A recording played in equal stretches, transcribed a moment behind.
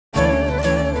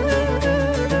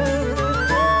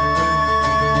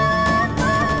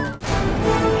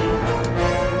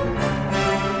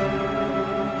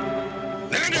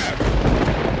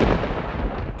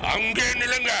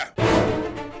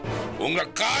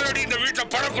காலடி இந்த வீட்டுல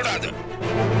படக்கூடாது.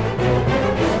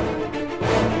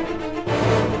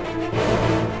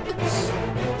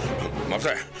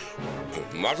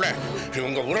 மாப்ள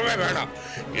இவங்க உறவே வேணாம்.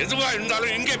 எதுவா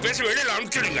இருந்தாலும் இங்கே பேசி வெளியில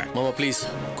அனுப்பிச்சிடுங்க. மாமா ப்ளீஸ்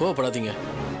கோவப்படாதீங்க.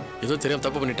 ஏதோ தெரியாம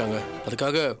தப்பு பண்ணிட்டாங்க,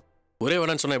 அதுக்காக ஒரே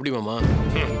வேணான்னு சொன்னா எப்படி மாமா?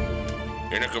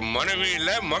 எனக்கு மனைவி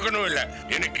இல்ல, மகனும் இல்ல.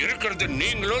 எனக்கு இருக்கிறது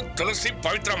நீங்களும் துளசி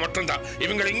பவித்ரா மட்டும்தான்.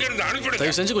 இவங்களை இங்க இருந்து அனுப்பிடுங்க.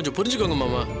 தயவு செஞ்சு கொஞ்சம் புரிஞ்சுக்கோங்க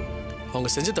மாமா. அவங்க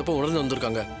செஞ்ச தப்ப உணர்ந்து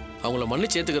வந்திருக்காங்க. அவங்கள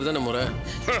மன்னிச்சு ஏத்துக்கிறது தானே முறை.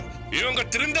 இவங்க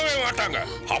திருந்தவே மாட்டாங்க.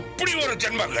 அப்படி ஒரு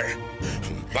ஜென்மங்கள்.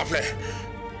 மாப்ள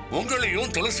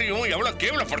உங்களையும் துளசியும் எவ்வளவு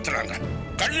கேவலப்படுத்துறாங்க.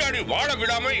 கல்யாணி வாழ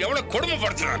விடாம எவ்வளவு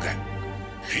கொடுமைப்படுத்துறாங்க.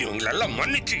 இவங்களெல்லாம்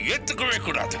மன்னிச்சு ஏத்துக்கவே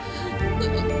கூடாது.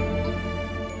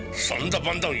 சொந்த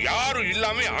பந்தம் யாரும்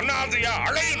இல்லாம அனாதையா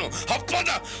அலையணும்.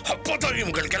 அப்போதான்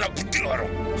இவங்களுக்கு எல்லாம் புத்தி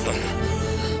வரும்.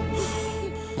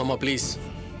 மாமா ப்ளீஸ்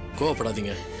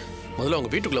கோவப்படாதீங்க. முதல்ல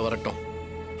அவங்க வீட்டுக்குள்ள வரட்டும்.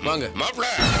 வாங்க. மாப்ள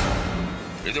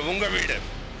இது உங்க வீடு.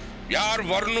 யார்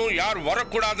வரணும் யார்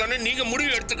வரக்கூடாதுன்னு நீங்க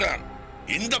முடிவு எடுத்துக்கலாம்.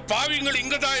 இந்த பாவிங்கள்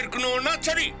இங்கதான் இருக்கணும்னா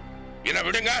சரி, என்ன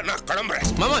விடுங்க, நான் கிளம்புறேன்.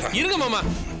 மாமா இருங்க மாமா,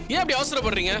 ஏன் அப்படி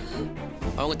அவசரப்படுறீங்க?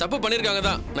 அவங்க தப்பு பண்ணிருக்காங்க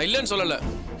தான், நான் இல்லைன்னு சொல்லல.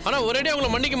 ஆனா ஒரேடியா அவங்கள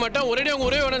மன்னிக்க மாட்டேன், ஒரேடியா அவங்க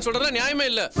ஒரே வேணும்னு சொல்றதுல நியாயமே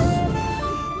இல்ல.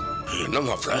 என்ன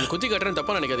மாப்ள குத்தி காட்டுறேன்னு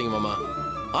தப்பா நினைக்காதீங்க மாமா.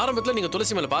 ஆரம்பத்துல நீங்க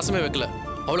துளசி மேல பாசமே வைக்கல,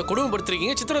 அவளை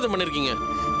கொடுமைப்படுத்திருக்கீங்க, சித்திரவதை பண்ணிருக்கீங்க.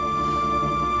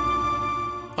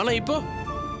 ஆனா இப்போ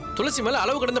துளசி மேல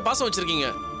அளவு கடந்த பாசம் வச்சிருக்கீங்க.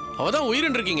 அவதான்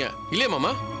உயிரின்னு இருக்கீங்க இல்லையா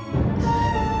மாமா?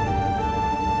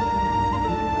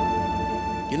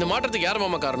 இந்த மாற்றத்துக்கு யார்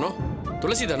மாமா காரணம்?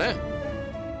 துளசி தானே.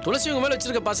 துளசி உங்க மேல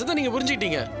வச்சிருக்க பாசத்தை நீங்க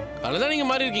புரிஞ்சுக்கிட்டீங்க, அதுதான் நீங்க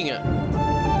மாறி இருக்கீங்க.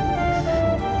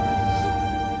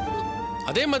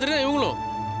 அதே மாதிரி தான் இவங்களும்.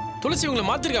 துளசி இவங்களை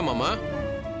மாத்திருக்கா மாமா.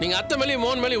 நீங்க அத்தை மேலேயும்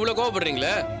மோகன் மேலேயும் இவ்வளவு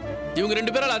கோவப்படுறீங்களே, இவங்க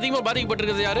ரெண்டு பேரால் அதிகமா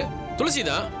பாதிக்கப்பட்டிருக்கிறது யாரு? துளசி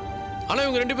தான். ஆனா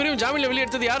இவங்க ரெண்டு பேரையும் ஜாமீன்ல வெளியே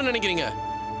எடுத்தது யாருன்னு நினைக்கிறீங்க?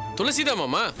 துளசி தான்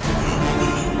மாமா.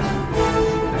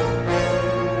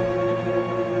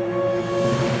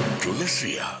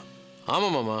 துளசியா? ஆமா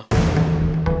மாமா.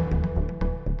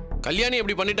 கல்யாணி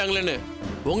எப்படி பண்ணிட்டாங்களேன்னு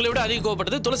உங்களை விட அதிக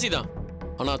கோவப்பட்டது துளசி தான்.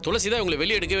 ஆனா துளசி தான் உங்களை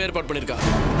வெளியே எடுக்கவே ஏற்பாடு பண்ணிருக்கா.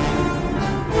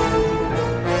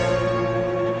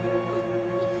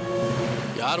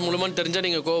 யார் மூலமான்னு தெரிஞ்சா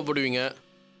நீங்க கோவப்படுவீங்க.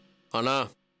 ஆனா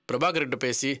பிரபாகர்கிட்ட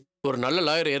பேசி ஒரு நல்ல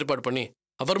லாயரை ஏற்பாடு பண்ணி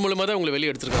அவர் மூலமா தான் உங்களை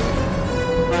வெளியே எடுத்திருக்காங்க.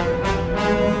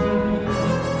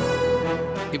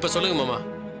 இப்ப சொல்லுங்க மாமா,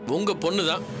 உங்க பொண்ணு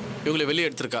தான் இவங்களை வெளியே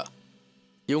எடுத்திருக்கா.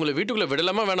 இவங்களை வீட்டுக்குள்ள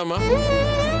விடலாமா வேணாமா?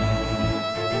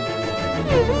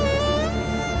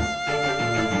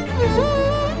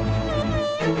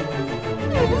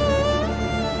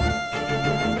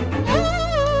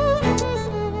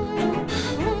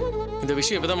 இந்த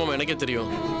விஷயம் இப்பதான் மாமா எனக்கே தெரியும்.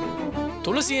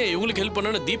 துளசியை இவங்களுக்கு ஹெல்ப்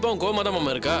பண்ணு தீபாவும் கோவமா தான்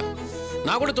மாமா இருக்கா.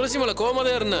 நான் கூட துளசி மேல கோவமா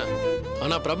தான் இருந்தேன்.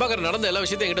 ஆனா பிரபாகர் நடந்த எல்லா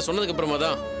விஷயத்தையும் என்கிட்ட சொன்னதுக்கு அப்புறமா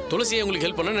தான் துளசியை உங்களுக்கு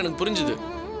ஹெல்ப் பண்ணு எனக்கு புரிஞ்சுது.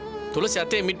 துளசி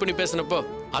அத்தையை மீட் பண்ணி பேசினப்போ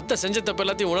அத்தை செஞ்ச தப்பு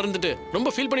எல்லாத்தையும் உணர்ந்துட்டு ரொம்ப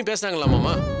ஃபீல் பண்ணி பேசினாங்களா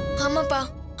மாமா? ஆமாப்பா,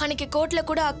 அன்னைக்கு கோர்ட்ல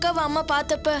கூட அக்காவை அம்மா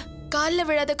பார்த்தப்ப காலில்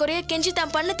விழாத குறைய கெஞ்சி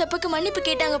தான் பண்ண தப்புக்கு மன்னிப்பு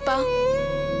கேட்டாங்கப்பா.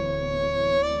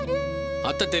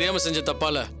 அத்தை தெரியாம செஞ்ச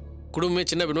தப்பால குடும்பமே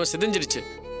சின்ன பின்னமா சிதைஞ்சிருச்சு.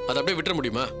 அதை அப்படியே விட்டுற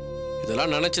முடியுமா?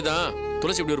 இதெல்லாம் நினைச்சுதான்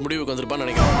துளசி இப்படி ஒரு முடிவுக்கு வந்திருப்பான்னு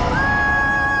நினைக்கிறேன்.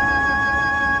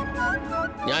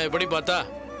 நான் எப்படி பார்த்தா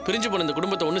பிரிஞ்சு போன இந்த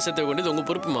குடும்பத்தை ஒண்ணு சேர்த்த வேண்டியது உங்க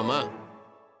பொறுப்பு மாமா.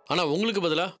 ஆனா உங்களுக்கு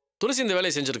பதிலா துளசி இந்த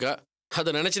வேலையை செஞ்சிருக்கா. அதை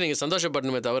நினைச்சு நீங்க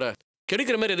சந்தோஷப்படணுமே தவிர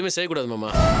கெடுக்கிற மாதிரி எதுவுமே செய்யக்கூடாது மாமா.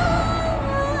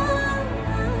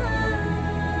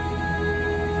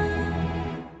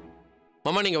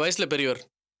 மாமா நீங்க வயசுல பெரியவர்,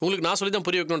 உங்களுக்கு நான் சொல்லிதான்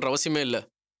புரிய வைக்கணுன்ற அவசியமே இல்லை.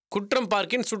 குற்றம்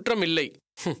பார்க்கின் சுற்றம் இல்லை.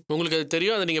 உங்களுக்கு அது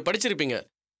தெரியும், அதை நீங்க படிச்சிருப்பீங்க.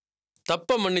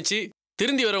 தப்ப மன்னிச்சு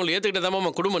திருந்தி வரவங்களை ஏத்துக்கிட்டதான் மாமா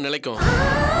குடும்பம் நிலைக்கும்.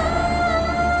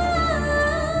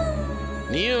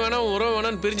 நீயும் வேணாம் உறவு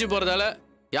வேணான்னு பிரிஞ்சு போறதால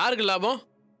யாருக்கு லாபம்?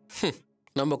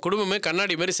 நம்ம குடும்பமே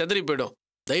கண்ணாடி மாதிரி செதறி போயிடும்.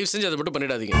 தயவு செஞ்சு அதை மட்டும்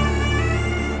பண்ணிடாதீங்க.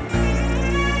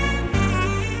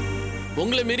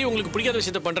 உங்களை மீறி உங்களுக்கு பிடிக்காத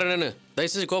விஷயத்த பண்றேன்னு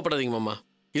தயவு செஞ்சு கோவப்படாதீங்க மாமா.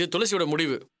 இது துளசியோட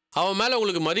முடிவு. அவன் மேல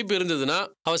உங்களுக்கு மதிப்பு இருந்ததுன்னா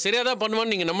அவ சரியாதான்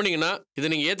பண்ணுவான்னு நீங்க நம்பினீங்கன்னா இதை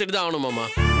நீங்க ஏத்துட்டு தான் ஆகணும் மாமா.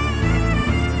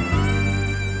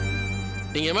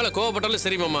 நீங்க என் மேல கோவப்பட்டாலும்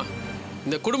சரி மாமா,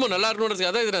 இந்த குடும்பம் நல்லா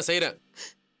இருக்கணுன்றதுக்காக தான் இதை நான் செய்யறேன்.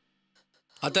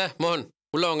 அத்தை மோகன்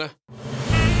உள்ள வாங்க.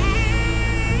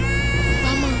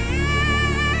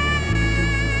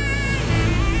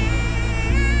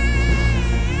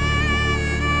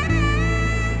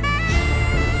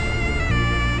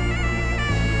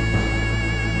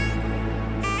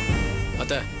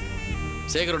 அத்தை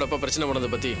சேகரோட அப்பா பிரச்சனை பண்ணதை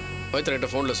பத்தி பவித்ரா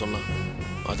ஃபோன்ல சொன்னான்.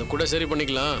 அதை கூட சரி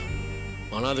பண்ணிக்கலாம்.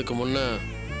 ஆனா அதுக்கு முன்ன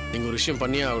நீங்க ஒரு விஷயம்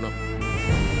பண்ணியே ஆகணும்.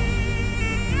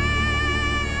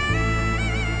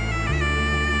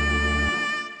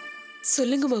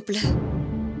 சொல்லுங்க மாப்பிள்ள.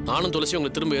 நானும் துளசி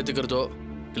உங்களை திரும்ப ஏத்துக்கிறதோ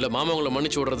இல்ல மாமா உங்களை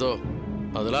மன்னிச்சு விடுறதோ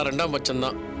அதெல்லாம் ரெண்டாம் பட்சம்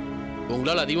தான்.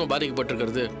 உங்களால் அதிகமாக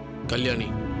பாதிக்கப்பட்டிருக்கிறது கல்யாணி.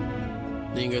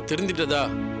 நீங்கள் திருந்திட்டதா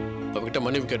அவகிட்ட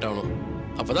மன்னிப்பு கேட்டாகணும்.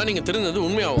 அப்போதான் நீங்கள் திருந்தது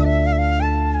உண்மையாகும்.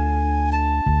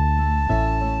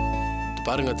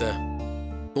 பாருங்க அத்தை,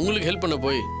 உங்களுக்கு ஹெல்ப் பண்ண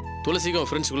போய் துளசிக்கும்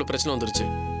ஃப்ரெண்ட்ஸுக்குள்ள பிரச்சனை வந்துருச்சு.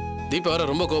 தீபா வேற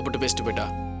ரொம்ப கோவப்பட்டு பேசிட்டு போயிட்டா.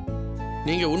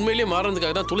 நீங்கள் உண்மையிலேயே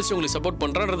மாறதுக்காக தான் துளசி உங்களுக்கு சப்போர்ட்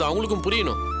பண்ணுறான்றது அவங்களுக்கும்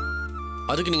புரியணும்.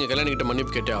 அதுக்கு நீங்கள் கல்யாணி கிட்ட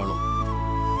மன்னிப்பு கேட்டே ஆகணும்.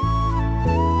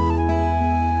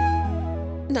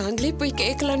 நாங்களே போய்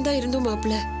கேட்கலான்னு தான் இருந்தோம்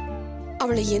மாப்பிள்ள.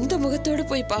 அவளை எந்த முகத்தோட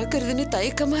போய் பார்க்கறதுன்னு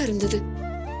தயக்கமா இருந்தது.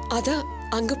 அதான்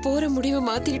அங்க போற முடிவை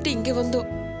மாத்திக்கிட்டு இங்க வந்தோம்.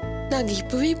 நாங்க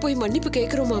இப்பவே போய் மன்னிப்பு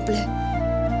கேட்கிறோம் மாப்பிள்ள.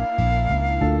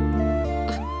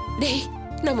 டேய்,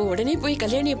 நம்ம உடனே போய்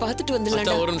கல்யாணியை பார்த்துட்டு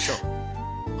வந்துடலாம். ஒரு நிமிஷம்,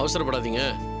 அவசரப்படாதீங்க.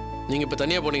 நீங்க இப்ப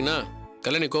தனியா போனீங்கன்னா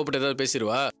கல்யாணி கோபப்பட்டு ஏதாவது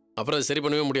பேசிடுவா. அப்புறம் அது சரி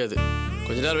பண்ணவே முடியாது.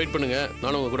 கொஞ்ச நேரம் வெயிட் பண்ணுங்க,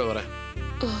 நானும் உங்க கூட வரேன்.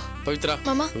 பவித்ரா,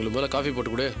 உங்களுக்கு முதல்ல காஃபி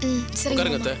போட்டு கொடு.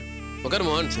 உட்காருங்க அத்தை. உட்காரு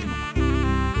மோகன். சரி மாமா.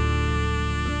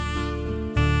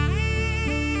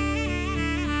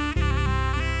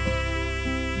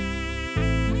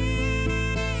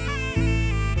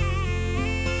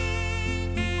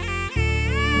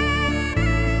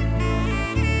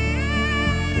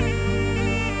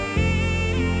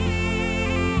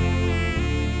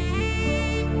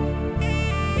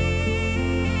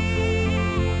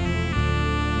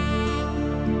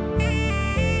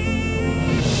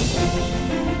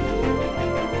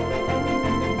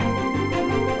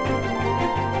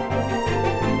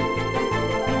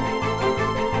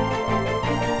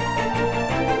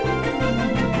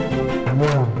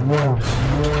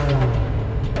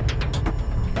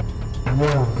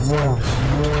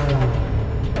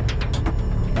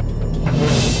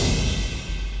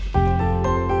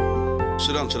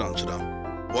 Siram.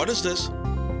 What is this?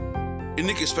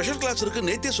 இன்னைக்கு ஸ்பெஷல் கிளாஸ் இருக்கு.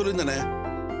 நேத்தே சொல்லிருந்தேனே.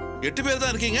 8 பேர்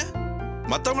தான் இருக்கீங்க.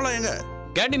 மத்தவங்களா எங்க?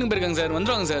 கேண்டீனுக்கு போயிருக்காங்க சார்.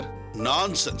 வந்துருவாங்க சார்.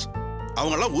 நான்சென்ஸ்.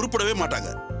 அவங்க எல்லாம் உருப்படவே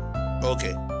மாட்டாங்க.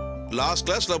 ஓகே. லாஸ்ட்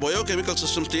கிளாஸ்ல பயோகெமிக்கல்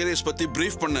சிஸ்டம்ஸ் தியரிஸ் பத்தி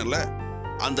பிரீஃப் பண்ணல.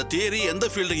 அந்த தியரி எந்த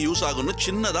ஃபீல்டுக்கு யூஸ் ஆகும்னு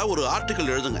சின்னதா ஒரு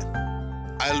ஆர்டிகல் எழுதுங்க.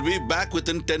 I'll be back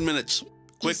within 10 minutes.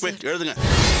 Quick எழுதுங்க.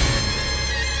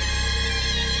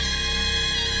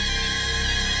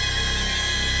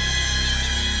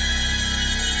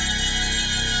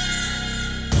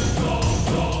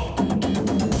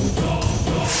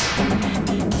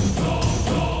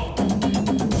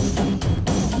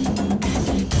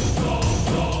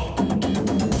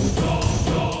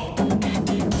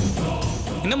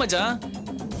 என்ன மச்சான்,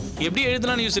 எப்படி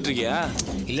எழுதலாம்னு யோசிச்சுட்டு இருக்கியா?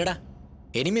 இல்லடா,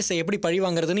 எனிமீஸை எப்படி பழி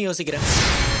வாங்குறதுன்னு யோசிக்கிறேன்.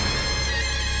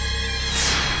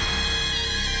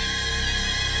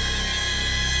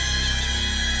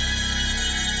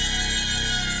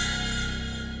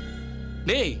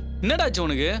 டேய், என்னடாச்சு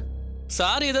உனக்கு?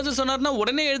 சார் ஏதாவது சொன்னார்னா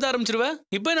உடனே எழுத ஆரம்பிச்சிருவேன்.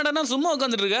 இப்போ என்னடா சும்மா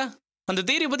உட்காந்துட்டு இருக்க? அந்த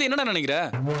தியரியை பத்தி என்னடா நினைக்கிற?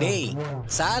 டேய்,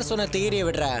 சார் சொன்ன தியரியை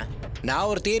விடுறா. நான்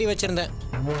ஒரு தியரி வச்சிருந்தேன்.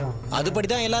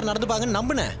 அதுபடிதான் எல்லாரும் நடந்துப்பாங்கன்னு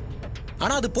நம்பினேன்.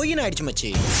 ஆனா அது பொய்ன்னு ஆயிடுச்சு மச்சி.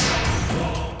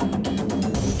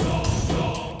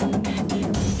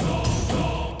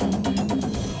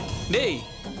 டேய்,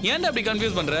 ஏன்டா அப்படி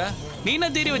கன்ஃபியூஸ் பண்ற? நீ என்ன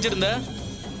தியரி வச்சிருந்த?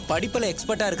 படிப்புல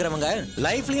எக்ஸ்பர்ட்டா இருக்கிறவங்க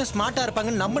லைஃப்லயும் ஸ்மார்ட்டா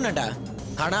இருப்பாங்கன்னு நம்பினேன்டா.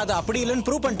 ஆனா அது அப்படி இல்லைன்னு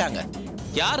ப்ரூவ் பண்ணிட்டாங்க.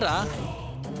 யாரா?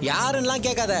 யாருன்னெல்லாம்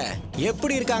கேட்காத,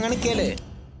 எப்படி இருக்காங்கன்னு கேளு.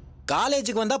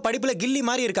 காலேஜுக்கு வந்தா படிப்புல கில்லி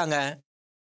மாதிரி இருக்காங்க.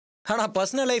 ஆனா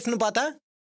பர்சனல் லைஃப்னு பார்த்தா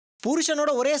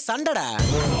புருஷனோட ஒரே சண்டைடா.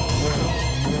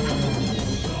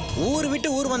 ஊர் விட்டு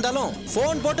ஊர் வந்தாலும்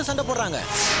போன் போட்டு சண்டை போடுறாங்க.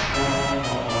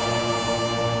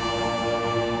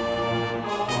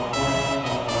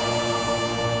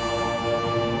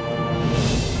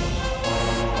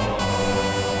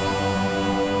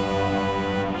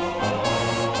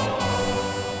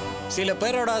 சில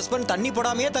பேரோட ஹஸ்பண்ட் தண்ணி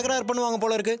போடாமையே தகராறு பண்ணுவாங்க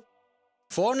போல இருக்கு.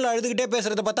 போன்ல அழுதுகிட்டே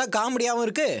பேசுறத பார்த்தா காமெடியாவும்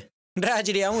இருக்கு,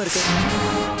 டிராஜடியாவும் இருக்கு.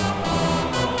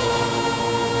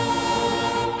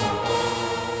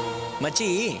 மச்சி,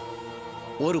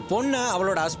 ஒரு பொண்ணு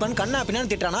அவளோட ஹஸ்பண்ட் கண்ணா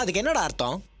பின்னான்னு திட்டானா அதுக்கு என்னடா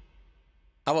அர்த்தம்?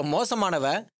 அவ மோசமானவ,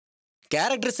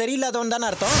 கேரக்டர் சரியில்லாதவன் தானே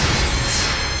அர்த்தம்?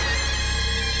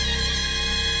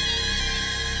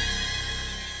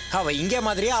 அவ இங்கே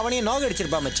மாதிரியே அவனையே நோக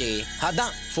அடிச்சிருப்பா மச்சி.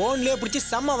 அதான் போன்லயே பிடிச்சி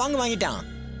செம்ம வாங்கிட்டான்.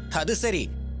 அது சரி,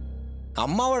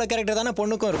 அம்மாவோட கேரக்டர் தானே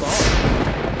பொண்ணுக்கும் இருக்கும்.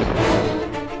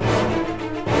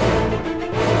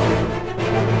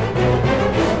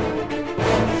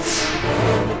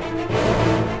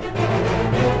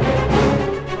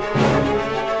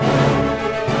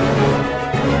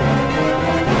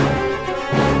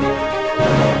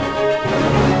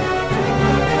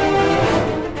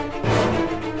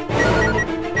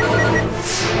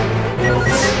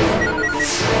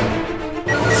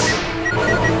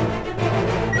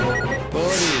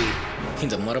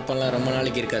 இந்த மரப்பெல்லாம் ரொம்ப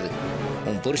நாளைக்கு இருக்காது.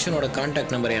 உன் புருஷனோட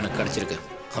கான்டாக்ட் நம்பர் எனக்கு கிடைச்சிருக்கு.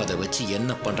 அதை வச்சு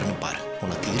என்ன பண்றேன்னு பாரு,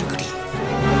 உனக்கு இருக்குடி.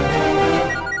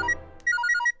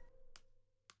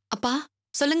 அப்பா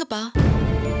சொல்லுங்கப்பா.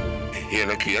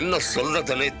 எனக்கு என்ன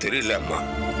சொல்றதுனே தெரியலம்மா.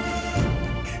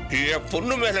 என்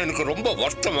பொண்ணு மேல எனக்கு ரொம்ப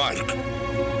வருத்தமா இருக்கு.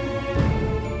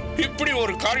 இப்படி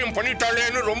ஒரு காரியம்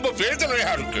பண்ணிட்டாளேன்னு ரொம்ப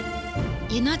வேதனையா இருக்கு.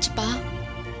 என்னாச்சுப்பா?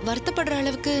 வருத்தப்படுற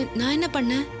அளவுக்கு நான் என்ன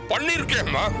பண்ணேன்?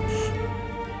 பண்ணிருக்கேம்மா,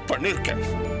 பண்ணிருக்கேன்.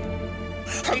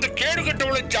 அந்த கேடு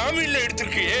கட்டவளை ஜாமீன்ல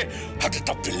எடுத்திருக்கியே, அது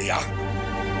தப்பு இல்லையா?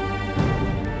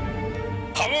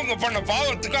 அவங்க பண்ண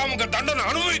பாவத்துக்கு அவங்க தண்டனை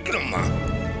அனுபவிக்கணும்மா.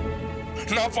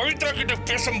 நான் பவித்ரா கிட்ட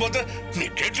பேசும்போது நீ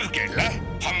கேட்டிருக்கேன்ல,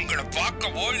 அவங்கள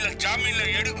பார்க்கவோ இல்ல ஜாமீன்ல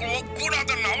எடுக்கவோ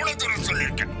கூடாதுன்னு அவ்வளவு தூரம்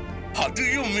சொல்லியிருக்கேன்.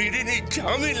 அதையும் மீறி நீ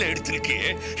ஜாமீன்ல எடுத்திருக்கியே,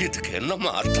 இதுக்கு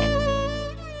என்னம்மா அர்த்தம்?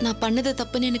 நான் பண்ணது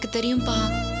தப்புன்னு எனக்கு தெரியும்பா.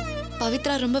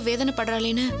 பவித்ரா ரொம்ப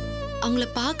வேதனைப்படுறாளேன்னு அவங்கள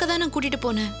பார்க்க தான் நான் கூட்டிட்டு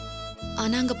போனேன்.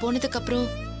 ஆனா அங்க போனதுக்கு அப்புறம்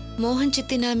மோகன்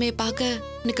சித்தி நிலைமையை பார்க்க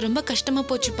எனக்கு ரொம்ப கஷ்டமா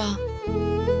போச்சுப்பா.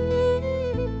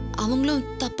 அவங்களும்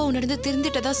தப்ப உணர்ந்து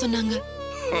திருந்திட்டதா சொன்னாங்க.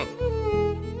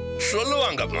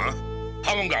 சொல்லுவாங்கம்மா,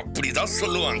 அவங்க அப்படிதான்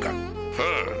சொல்லுவாங்க.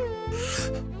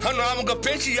 ஆனா அவங்க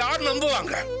பேச்சு யார்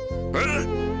நம்புவாங்க?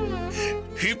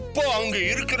 இப்போ அவங்க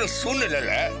இருக்கிற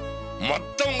சூழ்நிலையில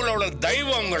மத்தவங்களோட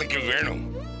தெய்வம் அவங்களுக்கு வேணும்.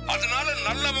 அதனால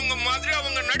நல்லவங்க மாதிரி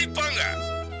அவங்க நடிப்பாங்க.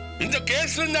 இந்த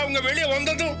கேஸ்ல இருந்து அவங்க வெளியே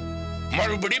வந்ததும்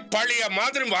மறுபடி பழைய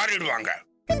மாதிரி மாறிடுவாங்க.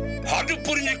 அது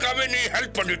புரிஞ்சுக்காம நீ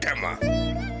ஹெல்ப் பண்ணிட்டேம்மா.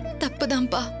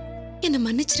 தப்புதான்ப்பா, என்ன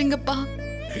மன்னிச்சிருங்கப்பா.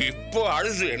 இப்போ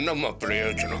அழுது என்னம்மா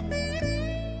பிரயோஜனம்?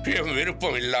 என்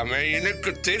விருப்பம் இல்லாம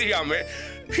எனக்கு தெரியாம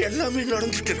எல்லாமே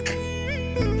நடந்துட்டு இருக்கு.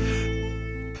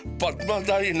 பத்மா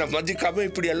தான் என்ன மதிக்காம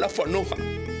இப்படி எல்லாம் பண்ணுவான்.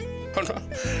 ஆனா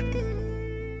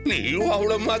நீயும்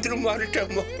அவ்வளவு மாதிரி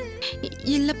மாறிட்டேம்மா.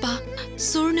 இல்லப்பா,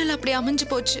 சூழ்நிலை அப்படி அமைஞ்சு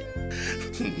போச்சு.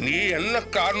 நீ என்ன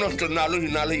காரணம் சொன்னாலும்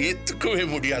என்னால ஏத்துக்கவே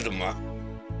முடியாதுமா.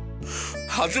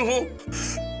 அதுவும்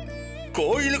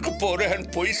கோயிலுக்கு போறேன்னு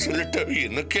போய் சொல்லிட்டு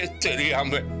எனக்கே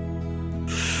தெரியாம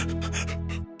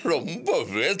ரொம்ப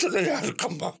வேதனையா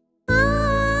இருக்கம்மா.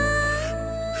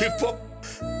 இப்போ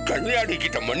கல்யாணி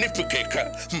கிட்ட மன்னிப்பு கேட்க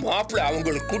மாப்பிள்ளை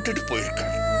அவங்களை கூட்டிட்டு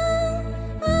போயிருக்காரு.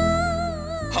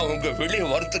 அவங்க வெளியே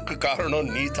வரத்துக்கு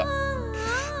காரணம் நீதான்.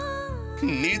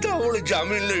 நீதான் அவளை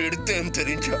ஜாமீன்ல எடுத்தேன்னு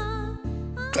தெரிஞ்சா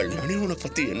கல்யாணி உன்னை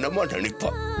பத்தி என்னமா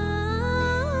நினைப்பா?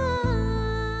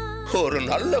 ஒரு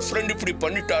நல்ல ஃப்ரெண்ட் இப்படி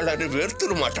பண்ணிட்டாளான்னு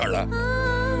வெறுத்துட மாட்டாளா?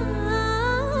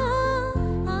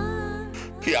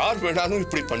 யார் வேணாலும்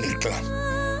இப்படி பண்ணிருக்கலாம்.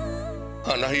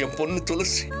 ஆனா என் பொண்ணு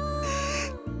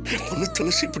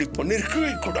துளசி இப்படி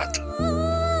பண்ணிருக்கவே கூடாது.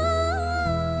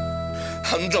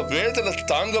 அந்த வேதனை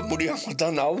தாங்க முடியாம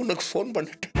தான் நான் உனக்கு போன்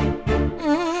பண்ணிட்டேன்.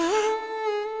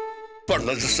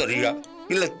 பண்ணது சரியா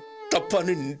இல்ல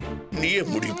தப்பான்னு நீயே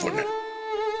முடிவு பண்ண.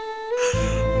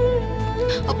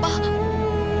 அப்பா,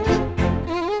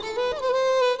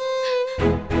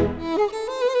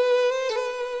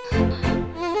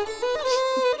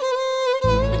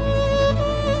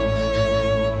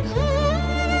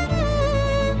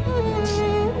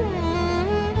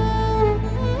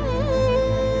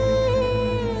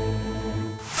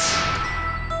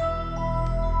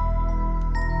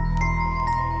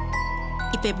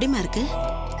 இப்ப எப்படிமா இருக்கு?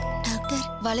 டாக்டர்,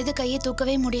 வலது கையை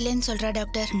தூக்கவே முடியலன்னு சொல்றா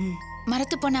டாக்டர்.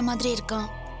 மரத்து போன மாதிரி இருக்கான்.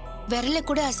 விரல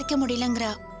கூட அசைக்க முடியலங்கிறா.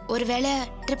 ஒருவேளை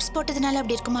ட்ரிப்ஸ் போட்டதுனால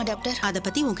அப்படி இருக்குமா டாக்டர்? அத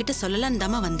பத்தி உன்கிட்ட சொல்லலான்னு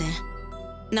தாமா வந்தேன்.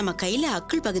 நம்ம கையில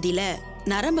அக்குள் பகுதியில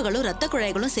நரம்புகளும் ரத்த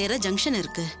குழாய்களும் சேர ஜங்ஷன்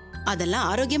இருக்கு. அதெல்லாம்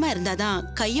ஆரோக்கியமா இருந்தாதான்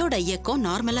கையோட இயக்கம்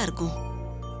நார்மலா இருக்கும்.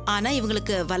 ஆனா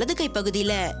இவங்களுக்கு வலது கை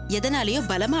பகுதியில எதனாலயோ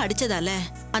பலமா அடிச்சதால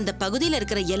அந்த பகுதியில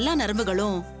இருக்கிற எல்லா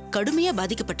நரம்புகளும் கடுமையா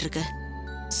பாதிக்கப்பட்டிருக்கு.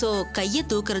 சோ கைய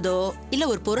தூக்குறதோ இல்ல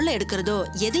ஒரு பொருளை எடுக்கிறதோ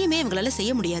எதையுமே இவங்களால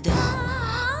செய்ய முடியாது.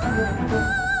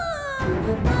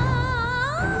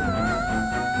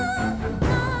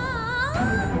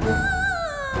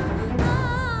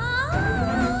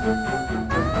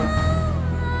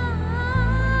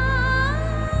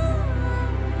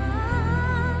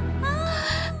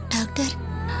 டாக்டர்,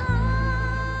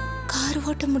 கார்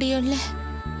ஓட்ட முடியும்ல?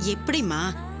 எப்படிமா?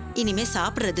 இனிமே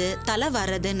சாப்பிடுறது தலை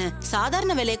வர்றதுன்னு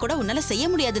சாதாரண வேலையை கூட உன்னால செய்ய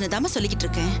முடியாதுன்னு தாம சொல்லிக்கிட்டு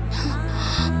இருக்கேன்.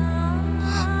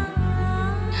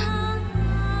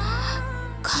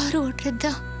 கார்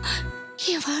ஓட்டுறதுதான்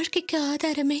என் வாழ்க்கைக்கு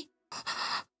ஆதாரமே.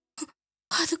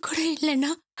 அது கூட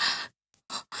இல்லைன்னா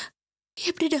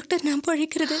எப்படி டாக்டர் நான்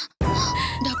பழைக்கிறது?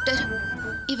 டாக்டர்,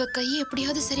 இவ கையை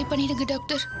எப்படியாவது சரி பண்ணிடுங்க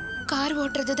டாக்டர். கார்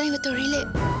ஓட்டுறது தான் இவ தொழிலே.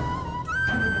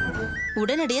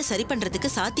 உடனடியா சரி பண்றதுக்கு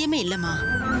சாத்தியமே இல்லம்மா.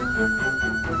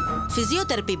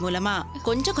 பிசியோதெரபி மூலமா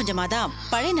கொஞ்சம் கொஞ்சமா தான்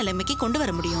பழைய நிலைமைக்கு கொண்டு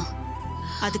வர முடியும்.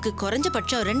 அதுக்கு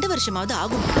குறைஞ்சபட்சம் 2 வருஷமாவது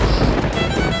ஆகும்.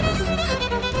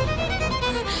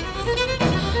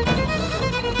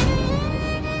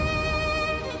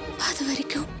 அது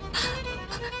வரைக்கும்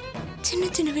சின்ன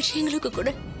சின்ன விஷயங்களுக்கு கூட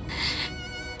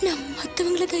நான்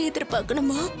மற்றவங்கள தான்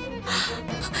எதிர்பார்க்கணுமா?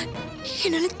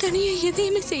 என்னால தனியா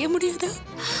எதையுமே செய்ய முடியாதா?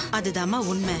 அதுதாம்மா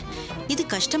உண்மை. இது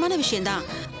கஷ்டமான விஷயம்தான்.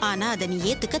 ஆனா அதை நீ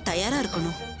ஏத்துக்க தயாரா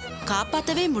இருக்கணும்.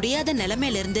 காப்பாத்தவே முடியாத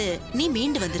நிலைமையில இருந்து நீ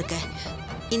மீண்டு வந்திருக்க.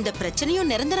 இந்த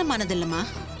பிரச்சனையும் நிரந்தரமானது இல்லம்மா.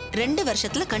 2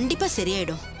 வருஷத்துல கண்டிப்பா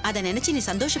சரியாயிடும். அதை நினைச்சு நீ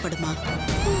சந்தோஷப்படுமா?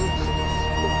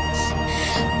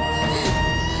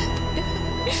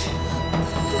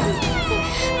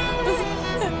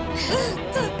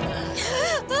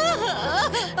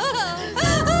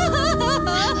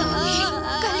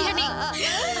 கல்யாணி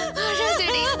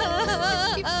அழாதடி.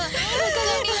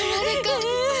 கல்யாணி அழாதக்கா.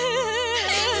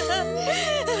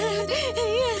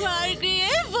 என்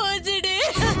வாழ்க்கையே போச்சுடு.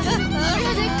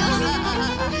 அழாதக்கா.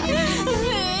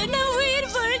 நான்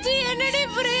உயிர் பழிச்சு என்னடி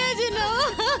பிரயோஜனம்?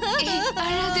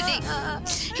 அழாதடி.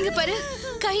 இங்க பாரு,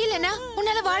 கையிலனா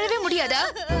உன்னால வாழவே முடியாதா?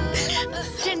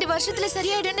 2 வருஷத்துல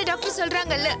சரியாயிடும்னு டாக்டர்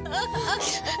சொல்றாங்கல்ல.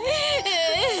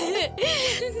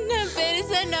 நான்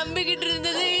பெருசா நம்பிக்கிட்டு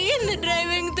இருந்தது இந்த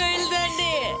டிரைவிங் தொழில்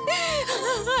தாண்டி.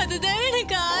 அதுதான்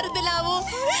எனக்கு ஆறுதலாவும்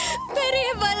பெரிய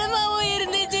பலமாவும்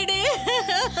இருந்துச்சுடி.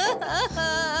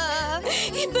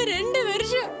 இப்ப 2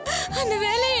 வருஷம் அந்த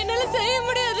வேலையை என்னால செய்ய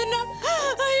முடியாதுன்னா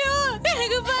ஐயோ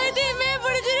எனக்கு பைத்தியமே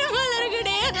பிடிச்சிரும் போல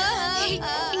இருக்குடி.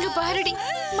 இங்க பாருடி,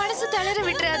 மனசு தளர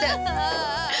விட்டுறாத.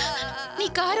 நீ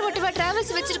கார் ஓட்டுவா,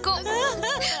 டிராவல்ஸ் வச்சிருக்கோம்.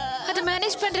 அதை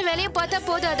மேனேஜ் பண்ற வேலையை பார்த்தா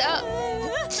போதாதா?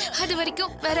 அது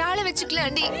வரைக்கும் வேற ஆளை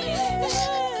வச்சுக்கலாண்டி.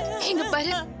 இங்க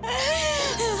பாரு,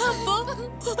 அப்போ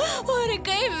ஒரு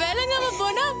கை விளங்காம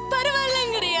போனா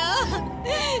பரவாயில்லங்கிறியா?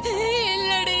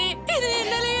 இல்லடி, இது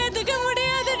என்னால ஏத்துக்க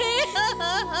முடியாதுடி.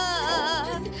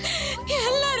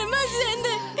 எல்லாருமே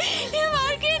சேர்ந்து என்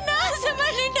வாழ்க்கையை நாசம்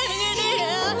பண்ணிட்டாங்கடி.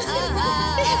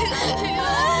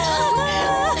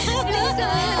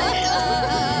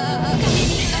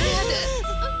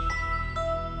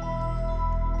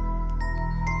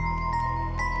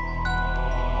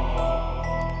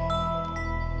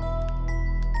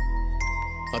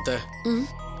 அத்தை,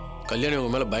 கல்யாணி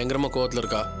உங்க மேல பயங்கரமா கோவத்துல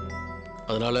இருக்கா.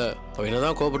 அதனால அவ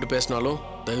என்னதான் கோவப்பட்டு பேசினாலும்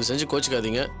தயவு செஞ்சு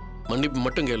கோச்சிக்காதீங்க, மன்னிப்பு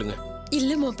மட்டும் கேளுங்க.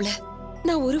 இல்ல மாப்பிள்ள,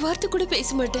 நான் ஒரு வார்த்தை கூட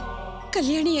பேச மாட்டேன்.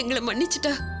 கல்யாணி எங்களை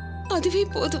மன்னிச்சுட்டா அதுவே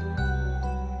போதும்.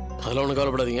 அதெல்லாம் ஒன்றும்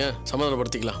கவலைப்படாதீங்க,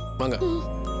 சமாதானப்படுத்திக்கலாம். வாங்க.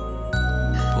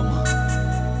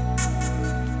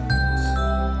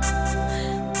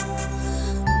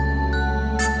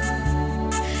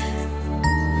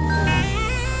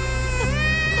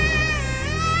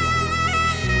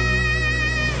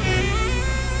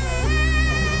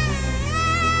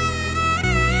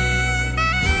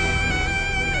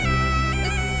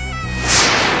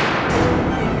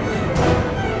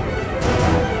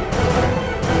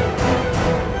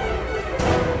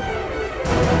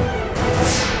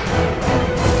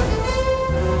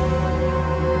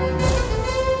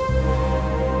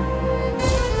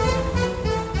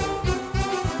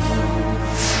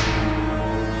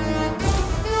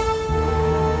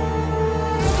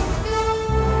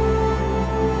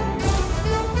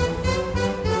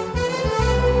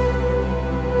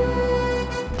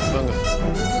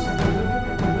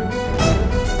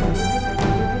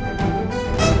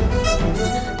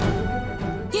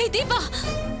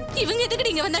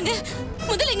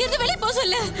 முதல்ல இங்க இருந்து வெளிய போக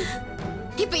சொல்லு.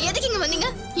 இப்ப எதுக்கு இங்க வந்தீங்க?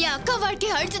 என் அக்கா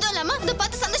வாழ்க்கையை அழிச்சதும் இல்லாம அதை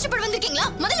பார்த்து சந்தோஷப்பட வந்திருக்கீங்களா?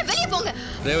 முதல்ல வெளிய போங்க.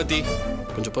 ரேவதி,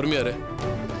 கொஞ்சம் பொறுமையா இரு.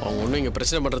 அவங்க ஒன்றும் இங்க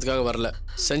பிரச்சனை பண்றதுக்காக வரல.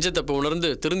 செஞ்ச தப்பு உணர்ந்து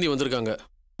திருந்தி வந்திருக்காங்க.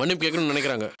 மன்னிப்பு கேட்கணும்னு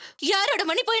நினைக்கிறாங்க. யாரோட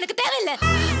மன்னிப்பு எனக்கு தேவையில்லை.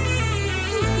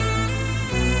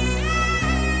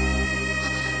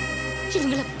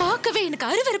 இவங்களை பார்க்கவே எனக்கு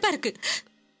அருவருப்பா இருக்கு.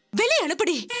 வெளியே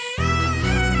அனுப்படி.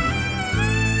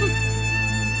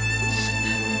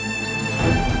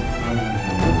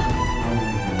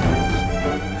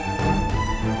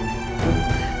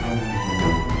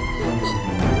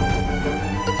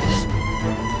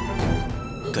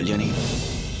 கல்யாணி,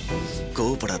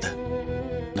 கோவப்படாத.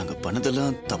 நாங்க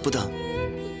பண்ணதெல்லாம் தப்புதான்.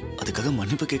 அதுக்காக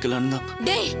மன்னிப்பு கேட்கலான்னு தான்.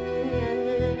 டேய்,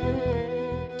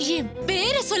 என்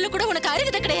பேரை சொல்ல கூட உனக்கு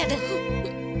அருகதை கிடையாது.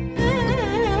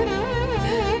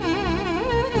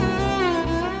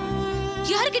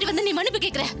 யாருக்கிட்ட வந்து நீ மன்னிப்பு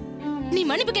கேட்கிற? நீ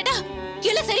மன்னிப்பு கேட்டா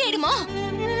எல்லாம் சரியாயிடுமா?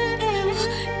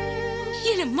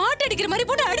 என்ன மாட்டு அடிக்கிற மாதிரி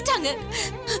போட்டு அடிச்சாங்க.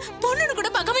 பொண்ணுன்னு கூட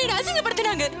பார்க்காம என்ன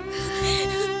அசிங்கப்படுத்தினாங்க.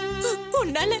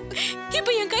 உன்னால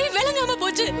இப்ப என் கை விளங்காம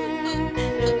போச்சு.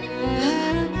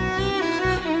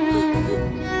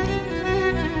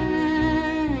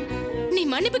 நீ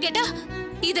மன்னிப்பு கேட்டா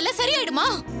இதெல்லாம் சரியாயிடுமா?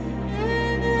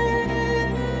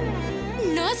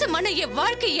 நாசமான என்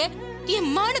வாழ்க்கைய,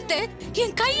 என் மானத்தை,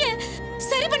 என் கைய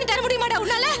சரி பண்ணி தர முடியுமாடா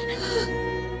உன்னால?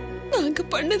 நாங்க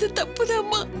பண்ணது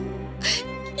தப்புதாம்மா.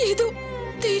 ஏதோ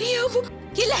தெரியாம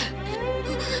இல்ல.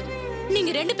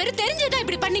 நீங்க ரெண்டு பேரும் தெரிஞ்சதா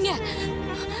இப்படி பண்ணீங்க.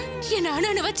 என்ன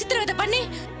அணு சித்திரவதை பண்ணி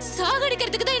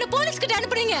சாகடிக்கிறதுக்கு தான் என்ன போலீஸ் கிட்ட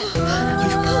அனுப்புறீங்க.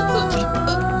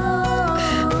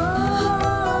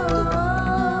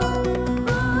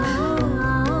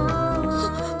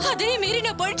 அதே மீறி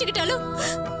நான் பொழிச்சுக்கிட்டாலும்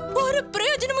ஒரு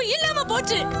பிரயோஜனமும் இல்லாம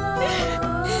போச்சு.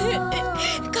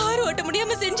 கார் ஓட்ட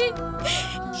முடியாம செஞ்சு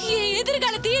என்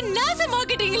எதிர்காலத்தையே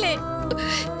நாசமாக்கிட்டீங்களே.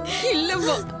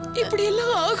 இல்லம்மா, இப்படி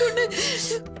எல்லாம் ஆகும்னு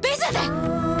பேசாத.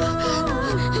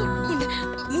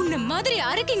 உன்ன மாதிரி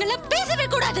அரக்கிங்கெல்லாம் பேசவே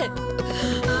கூடாது.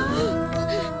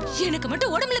 எனக்கு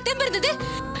மட்டும் உடம்புல தெம்பு இருந்தது,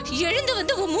 எழுந்து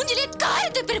வந்து உன் மூஞ்சிலே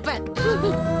காயத்தை பிரிப்பேன்.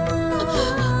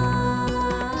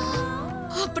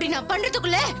 அப்படி நான்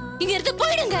பண்றதுக்குள்ள இங்க இருந்து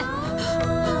போயிடுங்க.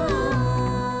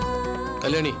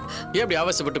 கல்யாணி, ஏன் அப்படி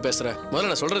ஆவேசப்பட்டு பேசுற?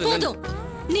 முதல்ல நான் சொல்றது போதும்.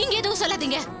 நீங்க எதுவும்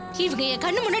சொல்லாதீங்க. இவங்க என்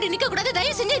கண்ணு முன்னாடி நிக்க கூடாது.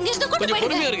 தயவு செஞ்சு இங்க இருந்து கூட்டி போயிடுங்க.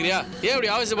 பொறுமையா இருக்கறியா? ஏன் அப்படி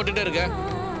ஆவேசப்பட்டுட்டே இருக்க?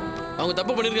 அவங்க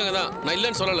தப்பு பண்ணிருக்காங்க தான், நான்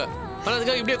இல்லன்னு சொல்லல. ஆனா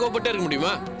அதுக்காக இப்படியே கோபப்பட்டே இருக்க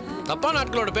முடியுமா? தப்பான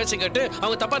ஆட்களோட பேச்சை கேட்டு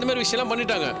அவங்க தப்பா அந்த மாதிரி விஷயம்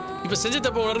பண்ணிட்டாங்க. இப்ப செஞ்ச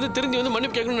தப்ப உணர்ந்து திரும்பி வந்து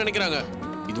மன்னிப்பு கேட்கணும்னு நினைக்கிறாங்க.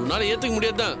 இது உன்னால ஏத்துக்க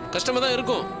முடியாதுதான், கஷ்டமா தான்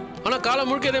இருக்கும். ஆனா காலம்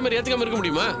முழுக்க இதே மாதிரி ஏத்துக்காம இருக்க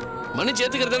முடியுமா? மன்னிச்சு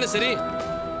ஏத்துக்கிறது தானே சரி.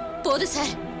 போதும்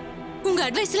சார், உங்க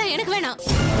அட்வைஸ்லாம் எனக்கு வேணாம்.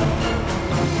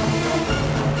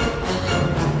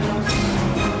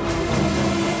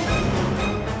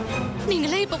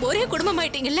 நீங்களாம் இப்ப ஒரே குடும்பம்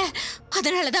ஆயிட்டீங்கல்ல,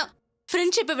 அதனாலதான்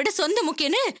ஃப்ரெண்ட்ஷிப்பை விட சொந்த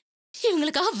முக்கியன்னு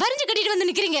இவங்களுக்காக வரைஞ்சு கட்டிட்டு வந்து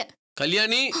நிக்கிறீங்க.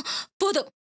 கல்யாணி, போதும்.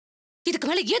 இதுக்கு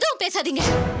மேல எதுவும் பேசாதீங்க.